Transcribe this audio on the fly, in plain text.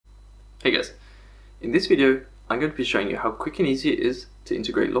Hey guys, in this video I'm going to be showing you how quick and easy it is to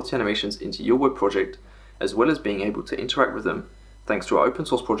integrate Lottie animations into your web project, as well as being able to interact with them thanks to our open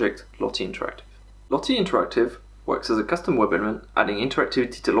source project Lottie-Interactive. Lottie-Interactive works as a custom web element, adding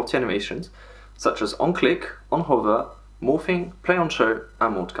interactivity to Lottie animations such as on-click, on-hover, morphing, play-on-show,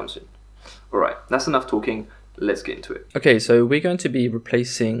 and more to come soon. Alright, that's enough talking, let's get into it. Okay, so we're going to be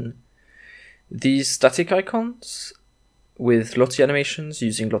replacing these static icons with Lottie animations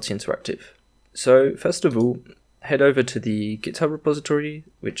using Lottie-Interactive. So first of all, head over to the GitHub repository,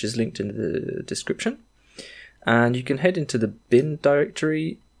 which is linked in the description, and you can head into the bin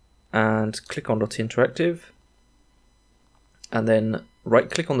directory and click on Lottie-Interactive, and then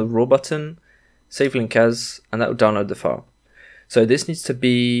right click on the raw button, save link as, and that will download the file. So this needs to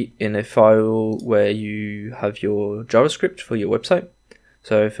be in a file where you have your JavaScript for your website.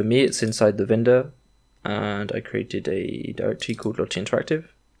 So for me, it's inside the vendor, and I created a directory called Lottie-Interactive,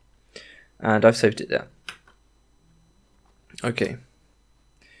 and I've saved it there. Okay,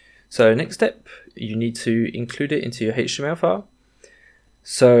 so next step, you need to include it into your HTML file.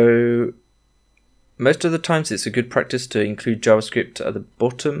 So most of the times it's a good practice to include JavaScript at the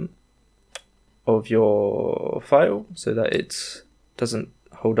bottom of your file so that it doesn't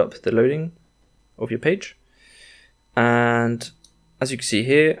hold up the loading of your page. And as you can see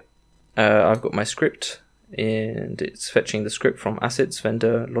here, I've got my script, and it's fetching the script from assets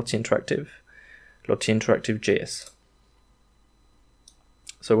vendor Lottie-Interactive, Lottie-Interactive.js.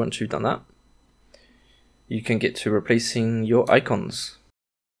 So once you've done that, you can get to replacing your icons.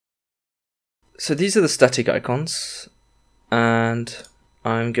 So these are the static icons, and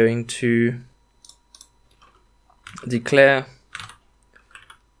I'm going to declare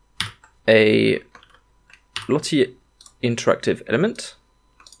a Lottie-Interactive element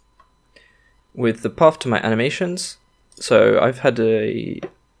with the path to my animations. So I've got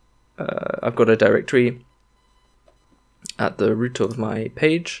a directory at the root of my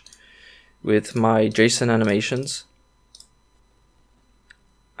page with my JSON animations,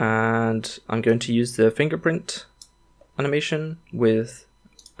 and I'm going to use the fingerprint animation with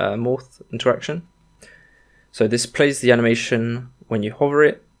morph interaction. So this plays the animation when you hover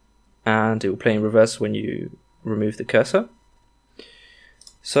it, and it will play in reverse when you remove the cursor.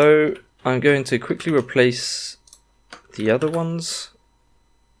 So I'm going to quickly replace the other ones.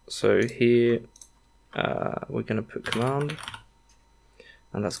 So here we're going to put command,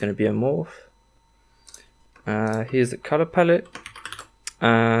 and that's going to be a morph. Here's the color palette,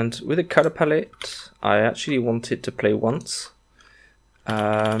 and with the color palette I actually want it to play once.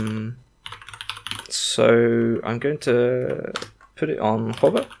 So I'm going to put it on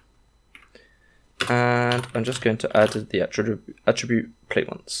hover, and I'm just going to add the attribute play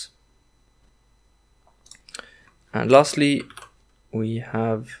once. And lastly, we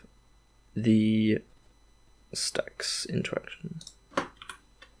have the stacks interaction.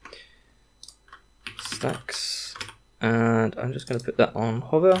 Stacks, and I'm just going to put that on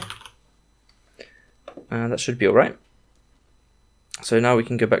hover, and that should be alright. So now we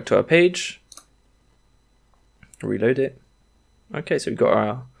can go back to our page, reload it. Okay, so we've got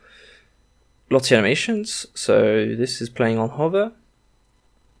our Lottie animations. So this is playing on hover,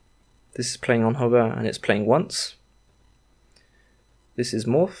 this is playing on hover, and it's playing once. This is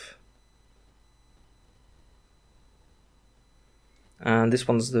morph, and this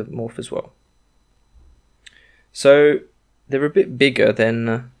one's the morph as well. So they're a bit bigger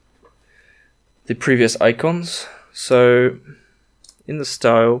than the previous icons. So in the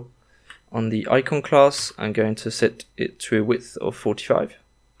style, on the icon class, I'm going to set it to a width of 45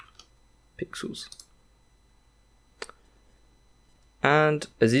 pixels. And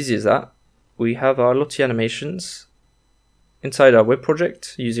as easy as that, we have our Lottie animations inside our web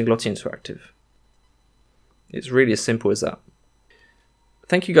project using Lottie-Interactive. It's really as simple as that.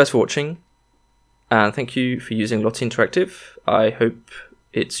 Thank you guys for watching, and thank you for using Lottie-Interactive. I hope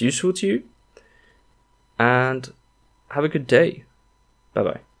it's useful to you, and have a good day. Bye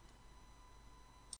bye.